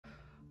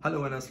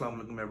Hello and अस्सलाम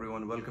वालेकुम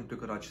everyone, welcome to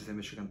Karachi से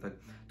मिशिगन तक।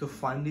 तो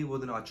फाइनली वो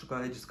दिन आ चुका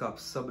है जिसका आप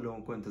सब लोगों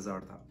को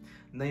इंतजार था।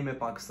 नहीं, मैं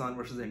पाकिस्तान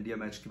वर्सेस इंडिया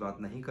मैच की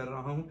बात नहीं कर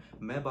रहा हूँ,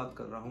 मैं बात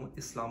कर रहा हूँ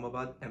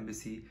इस्लामाबाद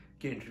एम्बेसी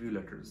के इंटरव्यू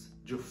लेटर्स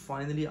जो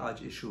फाइनली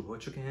आज इशू हो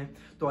चुके हैं।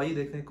 तो आइए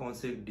देखते हैं कौन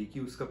से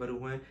DQs कवर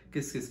हुए हैं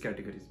किस किस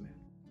कैटेगरीज में।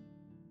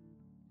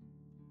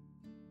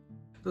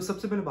 तो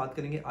सबसे पहले बात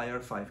करेंगे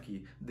IR-5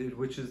 की,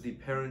 which is the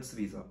parents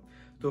visa.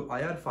 तो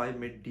IR-5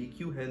 में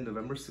DQ है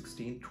नवंबर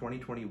 16,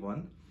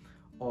 2021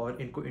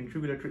 और इनको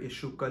इंटरव्यू लेटर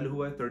इशू कल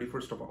हुआ है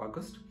 31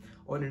 अगस्त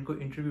और इनको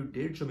इंटरव्यू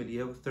डेट जो मिली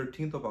है वो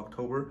 13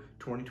 अक्टूबर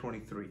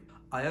 2023।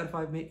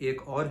 IR-5 में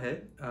एक और है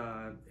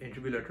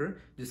इंटरव्यू लेटर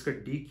जिसका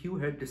DQ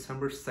है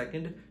दिसंबर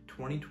 2,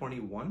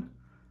 2021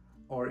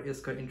 और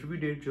इसका इंटरव्यू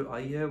डेट जो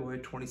आई है वो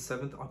है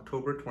 27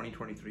 अक्टूबर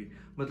 2023।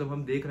 मतलब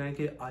हम देख रहे हैं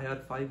कि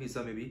IR-5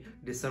 वीजा में भी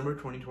दिसंबर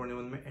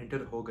 2021 में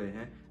एंटर हो गए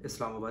हैं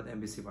इस्लामाबाद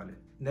एम्बेसी वाले।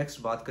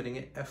 नेक्स्ट बात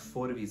करेंगे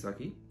F4 वीजा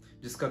की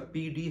जिसका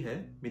PD है,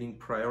 meaning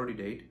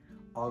priority date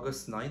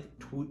August 9th,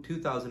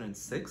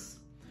 2006।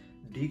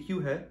 DQ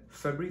है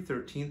February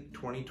 13th,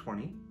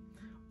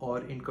 2020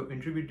 और इनको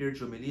इंटरव्यू डेट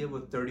जो मिली है वो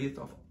 30th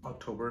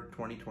अक्टूबर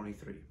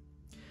 2023।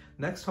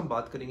 नेक्स्ट हम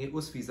बात करेंगे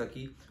उस वीजा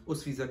की,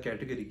 उस वीजा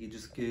कैटेगरी की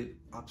जिसके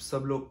आप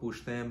सब लोग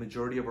पूछते हैं,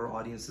 majority of our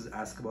audiences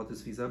ask about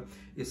this visa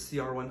is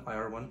CR-1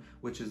 IR-1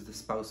 which is the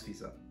spouse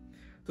visa.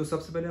 तो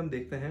सबसे पहले हम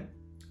देखते हैं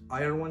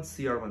IR-1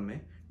 CR-1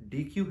 में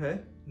DQ है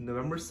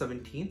नवंबर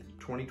 17,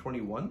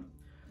 2021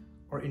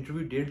 और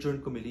इंटरव्यू डेट जो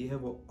इनको मिली है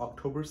वो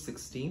अक्टूबर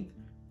 16,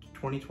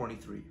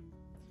 2023।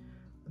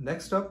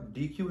 नेक्स्ट अप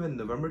DQ है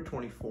नवंबर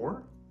 24,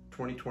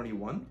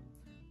 2021।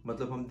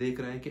 मतलब हम देख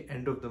रहे हैं कि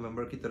एंड ऑफ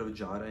नवंबर की तरफ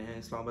जा रहे हैं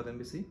इस्लामाबाद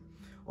एम्बेसी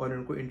और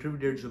इनको इंटरव्यू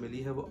डेट जो मिली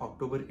है वो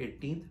अक्टूबर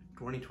 18,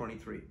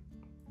 2023।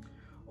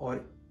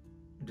 और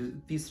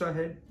तीसरा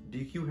है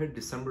DQ है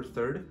दिसंबर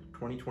 3,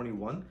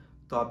 2021।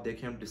 तो आप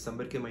देखें हम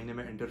दिसंबर के महीने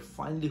में एंटर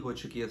फाइनली हो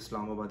चुकी है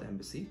इस्लामाबाद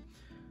एम्बेसी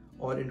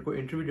और इनको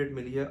इंटरव्यू डेट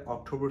मिली है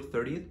अक्टूबर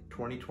 30,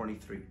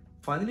 2023।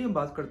 फाइनली हम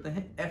बात करते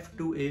हैं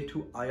F2A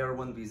to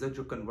IR-1 वीजा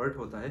जो कन्वर्ट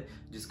होता है,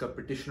 जिसका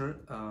पिटिशनर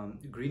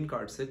ग्रीन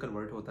कार्ड से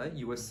कन्वर्ट होता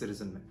है US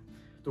सिटीजन में।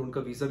 तो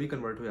उनका वीजा भी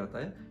कन्वर्ट हो जाता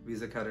है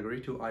वीजा कैटेगरी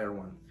टू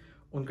IR-1।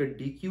 उनका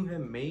DQ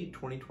है मई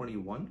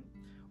 2021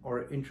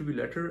 और इंटरव्यू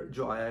लेटर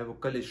जो आया है वो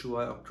कल इशू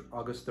हुआ है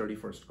अगस्त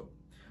 31 को।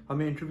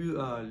 हमें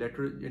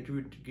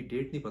इंटरव्यू की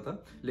डेट नहीं पता,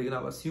 लेकिन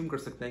आप अस्यूम कर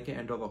सकते हैं कि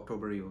एंड ऑफ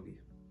अक्टूबर ही होगी।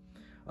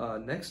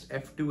 Next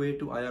F2A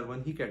to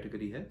IR-1 he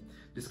category है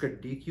जिसका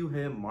DQ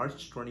है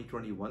मार्च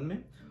 2021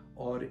 में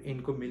और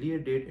इनको मिली है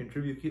डेट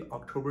इंटरव्यू की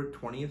अक्टूबर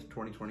 20,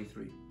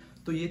 2023।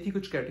 तो ये थी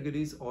कुछ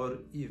कैटेगरीज और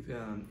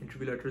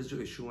इंटरव्यू लेटर्स जो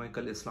इशू हुए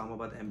कल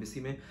इस्लामाबाद एम्बेसी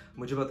में।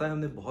 मुझे पता है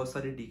हमने बहुत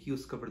सारे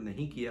DQs कवर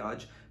नहीं किए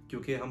आज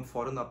क्योंकि हम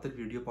फौरन आप तक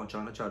वीडियो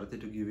पहुंचाना चाह रहे थे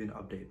to give you an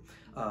update.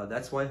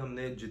 That's why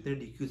हमने जितने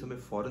DQs हमें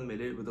फौरन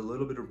मिले with a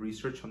little bit of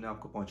research हमने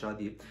आपको पहुंचा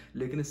दिए।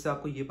 लेकिन इससे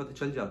आपको ये पता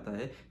चल जाता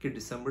है कि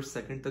दिसंबर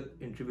 2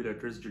 तक इंटरव्यू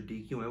लेटर्स जो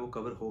DQ हैं वो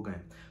कवर हो गए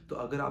हैं। तो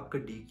अगर आपका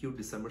DQ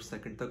दिसंबर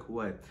 2 तक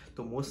हुआ है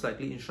तो मोस्ट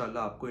लाइकली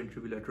इंशाल्लाह आपको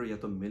इंटरव्यू लेटर या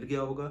तो मिल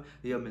गया होगा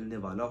या मिलने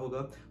वाला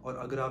होगा। और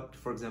अगर आप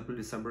फॉर एग्जाम्पल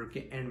दिसंबर के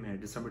एंड में है,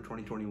 दिसंबर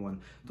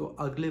 2021, तो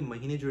अगले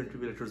महीने जो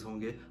इंटरव्यू लेटर्स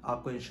होंगे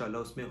आपको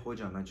इंशाल्लाह उसमें हो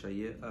जाना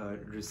चाहिए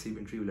रिसीव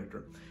इंटरव्यू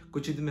लेटर।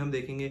 कुछ ही दिन में हम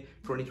देखेंगे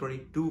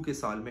 2022 के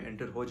साल में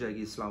एंटर हो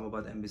जाएगी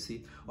इस्लामाबाद एम्बेसी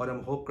और हम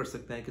होप कर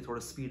सकते हैं कि थोड़ा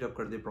स्पीड अप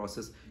कर दे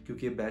प्रोसेस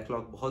क्योंकि ये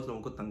बैकलॉग बहुत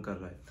लोगों को तंग कर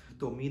रहा है।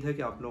 तो उम्मीद है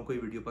कि आप लोगों को ये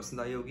वीडियो पसंद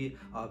आई होगी,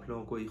 आप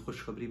लोगों को ये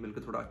खुशखबरी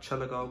मिलकर थोड़ा अच्छा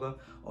लगा होगा।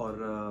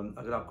 और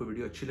अगर आपको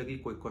वीडियो अच्छी लगी,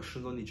 कोई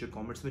क्वेश्चन हो नीचे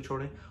कॉमेंट्स में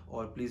छोड़ें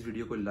और प्लीज़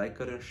वीडियो को लाइक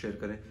करें और शेयर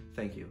करें।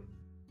 Thank you.